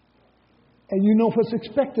 And you know what's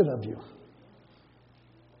expected of you.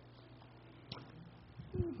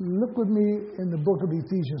 Look with me in the book of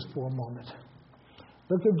Ephesians for a moment.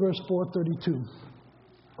 Look at verse 432.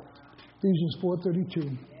 Ephesians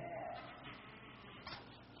 4:32.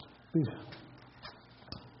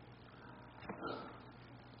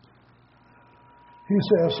 He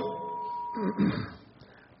says,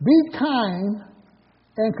 be kind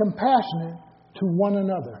and compassionate to one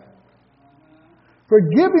another,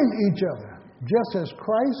 forgiving each other, just as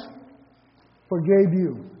Christ forgave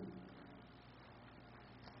you.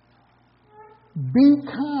 Be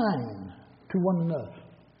kind to one another.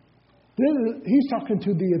 He's talking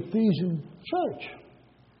to the Ephesian church.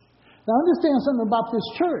 Now understand something about this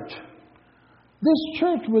church. This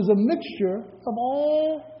church was a mixture of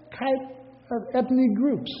all types of ethnic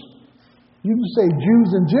groups. You can say Jews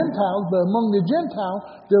and Gentiles, but among the Gentiles,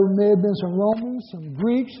 there may have been some Romans, some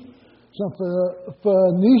Greeks, some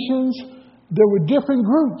Phoenicians. There were different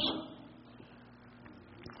groups.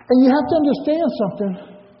 And you have to understand something.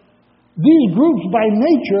 These groups, by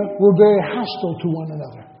nature, were very hostile to one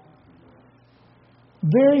another.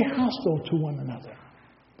 Very hostile to one another.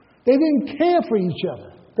 They didn't care for each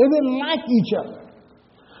other. They didn't like each other.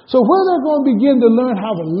 So where they're going to begin to learn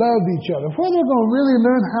how to love each other, where they're going to really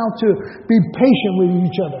learn how to be patient with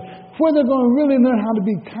each other, where they're going to really learn how to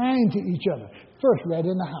be kind to each other, first right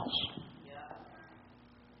in the house.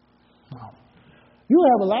 Now, you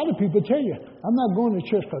have a lot of people tell you, I'm not going to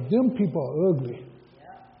church because them people are ugly.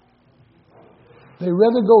 They'd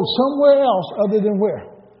rather go somewhere else other than where?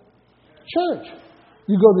 Church.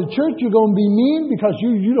 You go to church, you're going to be mean because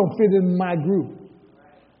you don't fit in my group.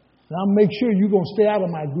 And I'll make sure you're going to stay out of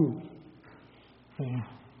my group.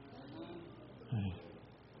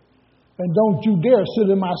 And don't you dare sit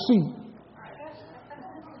in my seat.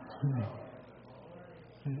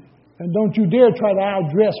 And don't you dare try to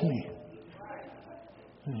outdress me.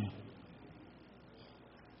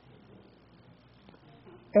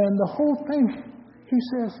 And the whole thing, he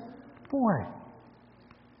says, boy,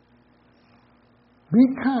 be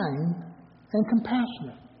kind and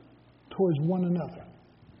compassionate towards one another.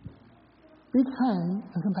 Be kind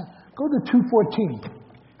and compassionate. Go to 2:14.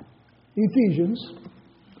 Ephesians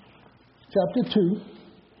chapter 2.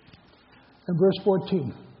 and verse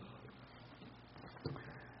 14.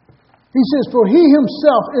 He says, for he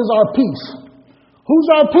himself is our peace. Who's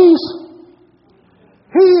our peace?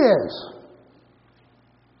 He is.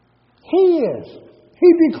 He is.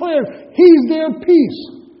 He declared he's their peace.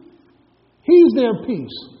 He's their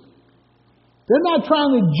peace. They're not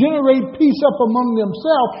trying to generate peace up among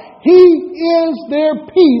themselves. He is their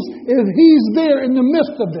peace if he's there in the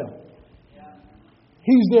midst of them.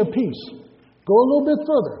 He's their peace. Go a little bit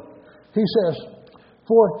further. He says,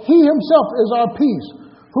 for he himself is our peace,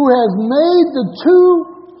 who has made the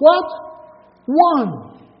two, what?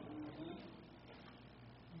 One.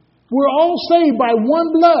 We're all saved by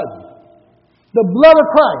one blood, the blood of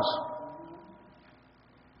Christ.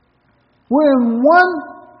 We're in one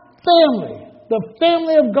family, the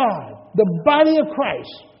family of God, the body of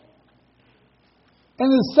Christ.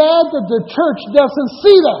 And it's sad that the church doesn't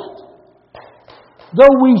see that.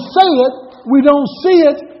 Though we say it, we don't see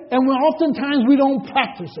it, and oftentimes we don't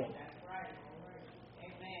practice it.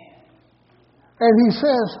 And he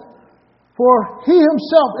says, for he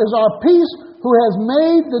himself is our peace, who has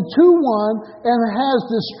made the two one and has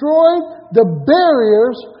destroyed the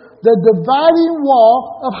barriers, the dividing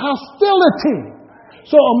wall of hostility.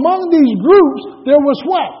 So among these groups, there was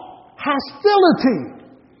what? Hostility.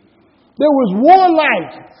 There was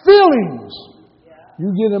warlike feelings. You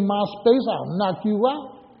get in my space, I'll knock you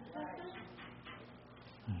out.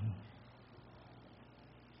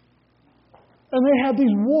 And they had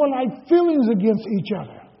these warlike feelings against each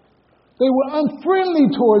other. They were unfriendly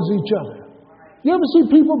towards each other. You ever see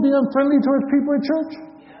people be unfriendly towards people in church?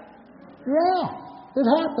 Yeah, it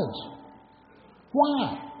happens.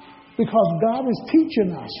 Why? Because God is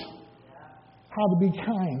teaching us how to be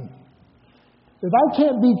kind. If I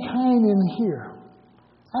can't be kind in here,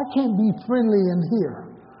 I can't be friendly in here.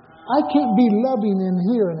 I can't be loving in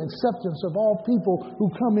here and acceptance of all people who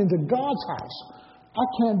come into God's house. I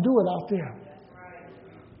can't do it out there.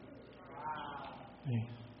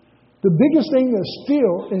 The biggest thing that's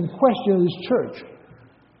still in question is church.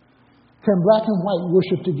 Can black and white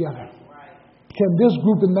worship together? Can this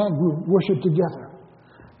group and that group worship together?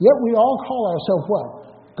 Yet we all call ourselves what?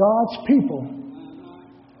 God's people.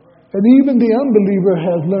 And even the unbeliever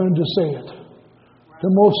has learned to say it. The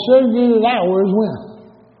most segregated hour is when?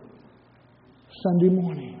 Sunday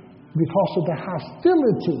morning. Because of the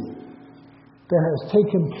hostility that has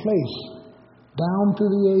taken place down through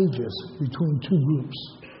the ages between two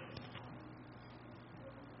groups.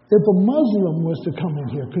 If a Muslim was to come in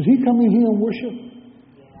here, could he come in here and worship?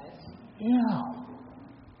 Yes. Yeah.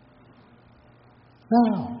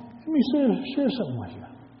 Now, let me share something with you.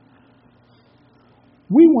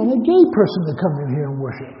 We want a gay person to come in here and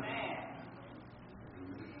worship.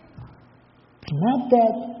 Not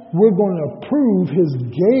that we're going to approve his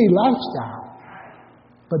gay lifestyle,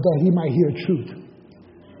 but that he might hear truth.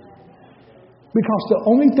 Because the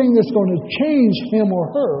only thing that's going to change him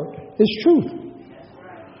or her is truth.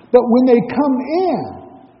 But when they come in,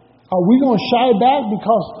 are we going to shy back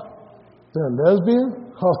because they're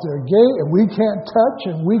lesbian, because they're gay, and we can't touch,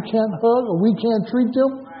 and we can't hug, or we can't treat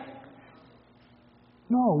them?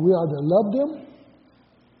 No, we are to love them,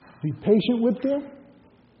 be patient with them,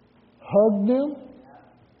 hug them.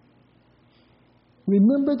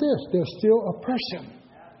 Remember this, they're still a person.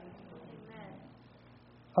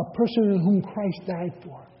 A person in whom Christ died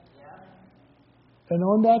for. And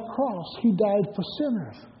on that cross, he died for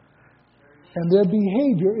sinners. And their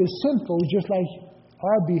behavior is sinful, just like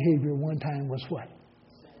our behavior one time was what?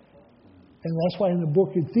 And that's why in the book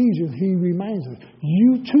of Ephesians, he reminds us,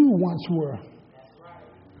 you too once were.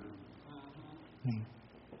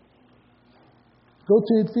 Go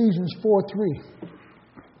to Ephesians 4:3.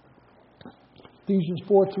 Ephesians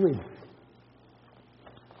 4:3.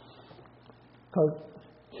 Because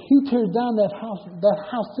he tears down that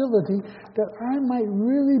hostility that I might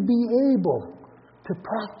really be able to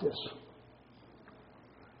practice.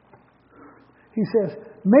 He says,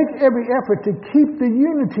 make every effort to keep the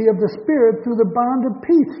unity of the Spirit through the bond of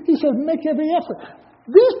peace. He says, make every effort.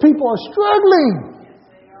 These people are struggling. Yes,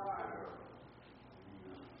 they are.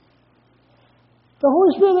 The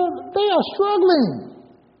Holy Spirit, they are struggling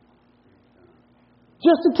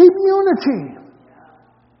just to keep unity.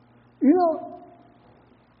 You know,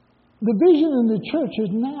 the vision in the church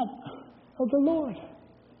is not of the Lord.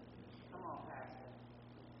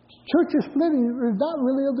 Church is splitting is not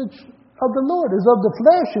really of the Lord. It's of the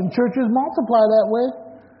flesh, and churches multiply that way.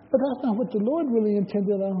 But that's not what the Lord really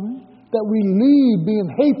intended on. That we leave being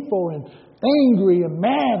hateful and angry and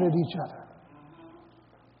mad at each other.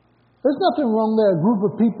 There's nothing wrong there. A group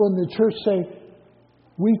of people in the church say,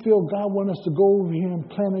 we feel God wants us to go over here and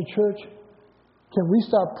plant a church. Can we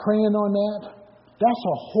start praying on that? That's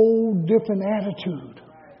a whole different attitude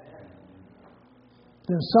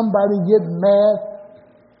than somebody getting mad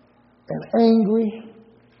and angry.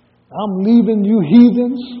 I'm leaving you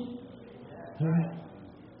heathens. Yeah.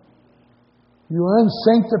 You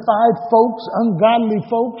unsanctified folks, ungodly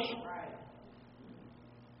folks.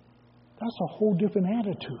 That's a whole different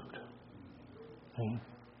attitude.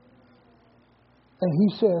 And he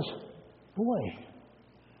says, boy,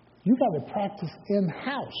 you got to practice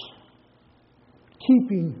in-house,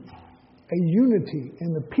 keeping a unity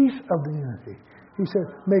in the peace of the unity. He said,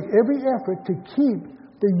 make every effort to keep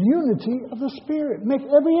the unity of the Spirit. Make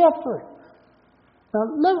every effort.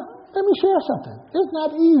 Now, let me share something. It's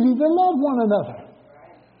not easy to love one another.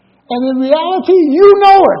 And in reality, you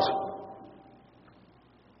know it.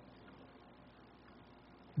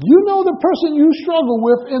 You know the person you struggle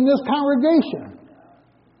with in this congregation.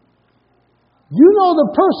 You know the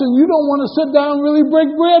person you don't want to sit down and really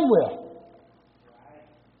break bread with.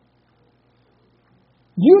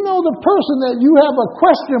 You know the person that you have a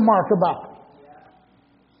question mark about.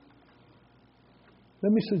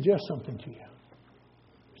 Let me suggest something to you.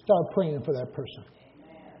 Start praying for that person.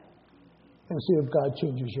 And see if God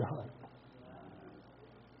changes your heart.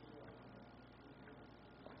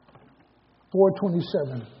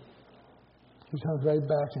 4:27. He comes right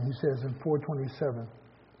back and he says in 4:27.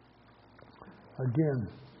 Again,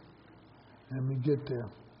 let me get there.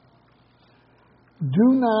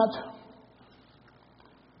 Do not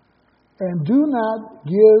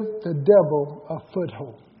give the devil a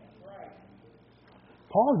foothold.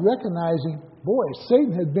 Paul's recognizing, boy,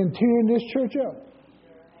 Satan has been tearing this church up.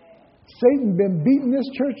 Satan been beating this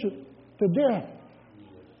church to death.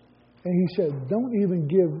 And he said, don't even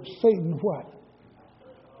give Satan what?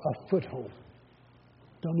 A foothold.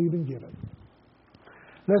 Don't even give it.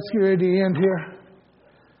 Let's get ready to end here.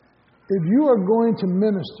 If you are going to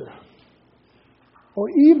minister, or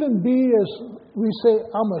even be, as we say,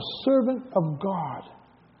 I'm a servant of God,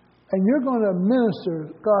 and you're going to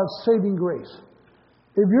minister God's saving grace,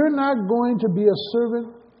 if you're not going to be a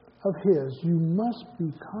servant of His, you must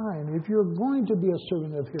be kind. If you're going to be a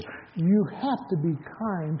servant of His, you have to be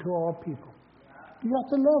kind to all people. You have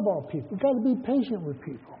to love all people. You've got to be patient with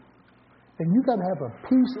people. And you've got to have a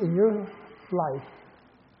peace in your life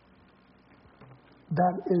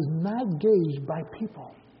that is not gauged by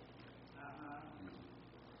people.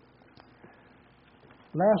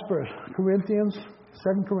 Last verse, 2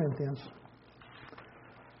 Corinthians,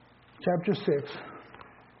 chapter 6,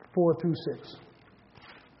 4 through 6.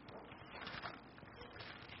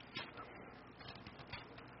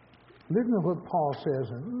 Listen to what Paul says,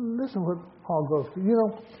 and listen to what Paul goes through. You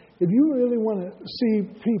know, if you really want to see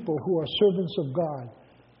people who are servants of God,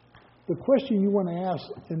 the question you want to ask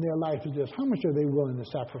in their life is this: how much are they willing to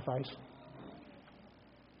sacrifice?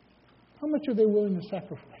 How much are they willing to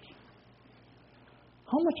sacrifice?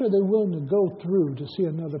 How much are they willing to go through to see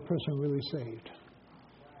another person really saved?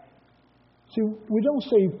 See, we don't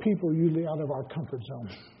save people usually out of our comfort zone.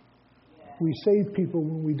 We save people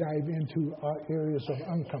when we dive into our areas of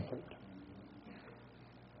uncomfort.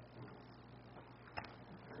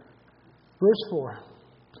 Verse 4.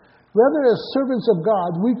 Rather, as servants of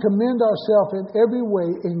God, we commend ourselves in every way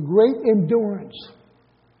in great endurance,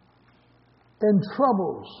 in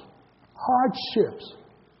troubles, hardships,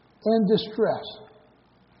 and distress.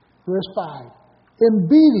 Verse 5. In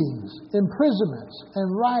beatings, imprisonments,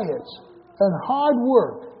 and riots, and hard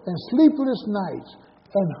work, and sleepless nights,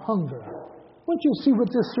 and hunger. I want you to see what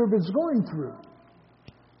this servant's going through.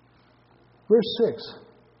 Verse 6.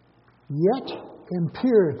 Yet in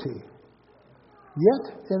purity,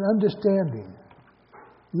 yet in understanding,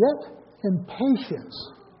 yet in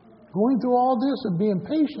patience. Going through all this and being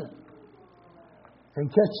patient. And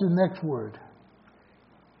catch the next word.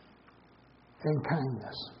 And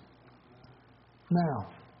kindness. Now,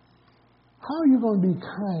 how are you going to be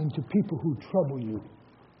kind to people who trouble you?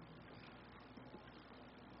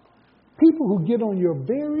 People who get on your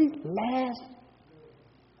very last.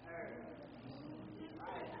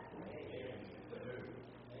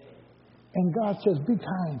 And God says, be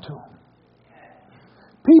kind to them.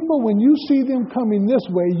 People, when you see them coming this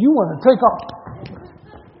way, you want to take off.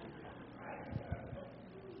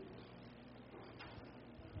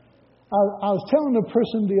 I was telling a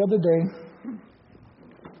person the other day,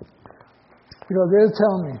 they're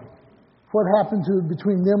telling me what happened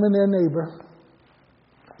between them and their neighbor.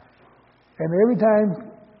 And every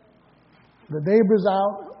time the neighbor's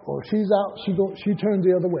out or she's out, she turns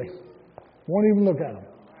the other way. Won't even look at them.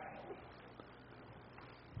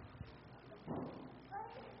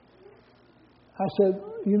 I said,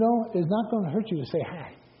 it's not going to hurt you to say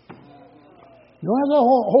hi. You don't have to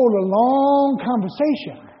hold a long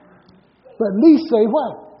conversation. But at least say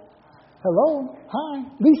what? Hello, hi.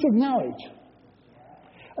 At least acknowledge.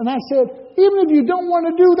 And I said, even if you don't want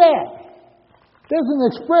to do that, there's an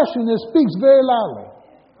expression that speaks very loudly.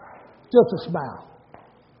 Just a smile.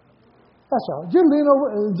 That's all. Just lean over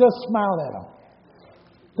and just smile at them.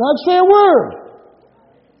 Don't say a word.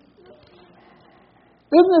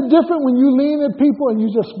 Isn't it different when you lean at people and you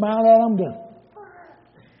just smile at them? Then?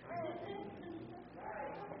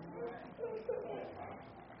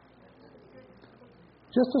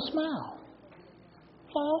 Just a smile.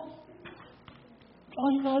 That's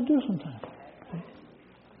all you got to do sometimes.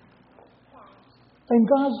 And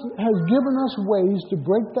God has given us ways to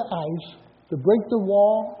break the ice, to break the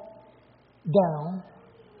wall down,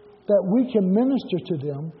 that we can minister to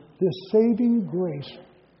them the saving grace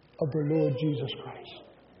of the Lord Jesus Christ.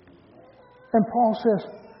 And Paul says,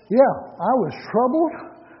 yeah, I was troubled,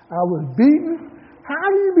 I was beaten. How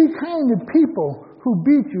do you be kind to people who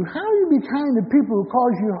beat you? How do you be kind to people who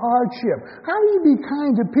cause you hardship? How do you be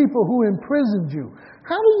kind to people who imprisoned you?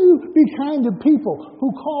 How do you be kind to people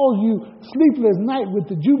who cause you sleepless night with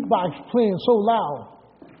the jukebox playing so loud?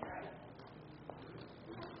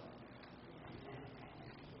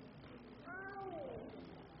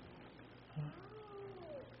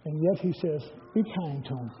 And yet he says, be kind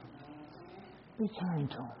to them. Be kind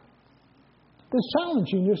to them. It's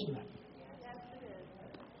challenging, isn't it?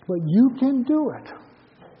 But you can do it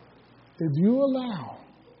if you allow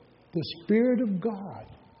the Spirit of God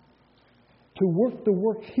to work the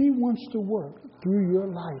work He wants to work through your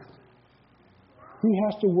life. He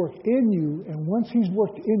has to work in you, and once He's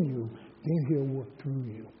worked in you, then He'll work through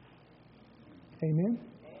you. Amen?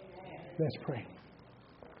 Let's pray.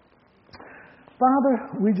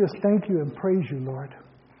 Father, we just thank you and praise you, Lord,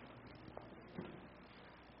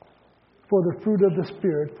 for the fruit of the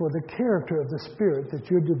Spirit, for the character of the Spirit that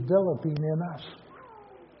you're developing in us.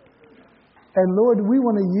 And Lord, we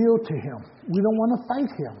want to yield to Him. We don't want to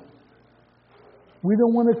fight Him. We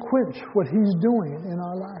don't want to quench what He's doing in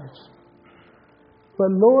our lives.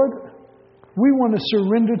 But Lord, we want to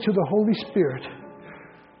surrender to the Holy Spirit,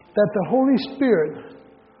 that the Holy Spirit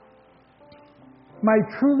might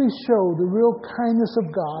truly show the real kindness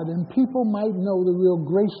of God and people might know the real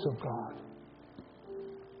grace of God.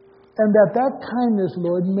 And that kindness,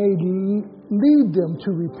 Lord, may lead them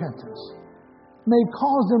to repentance. May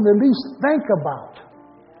cause them to at least think about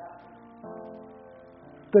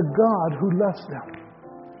the God who loves them.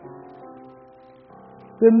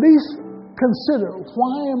 At least consider,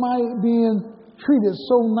 why am I being treated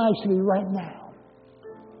so nicely right now?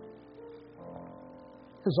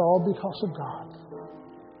 It's all because of God.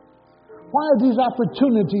 Why are these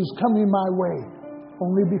opportunities coming my way?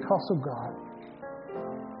 Only because of God.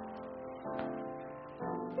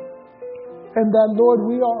 And that, Lord,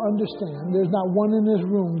 we all understand there's not one in this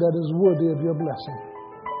room that is worthy of your blessing.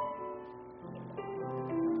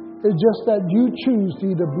 It's just that you choose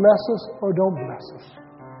to either bless us or don't bless us.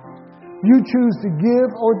 You choose to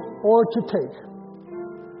give or to take.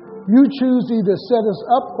 You choose to either set us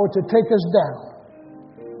up or to take us down.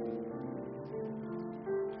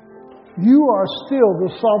 You are still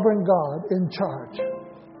the sovereign God in charge.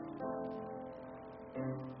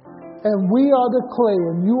 And we are the clay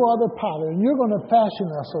and you are the potter. And you're going to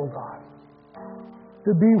fashion us, oh God,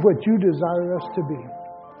 to be what you desire us to be.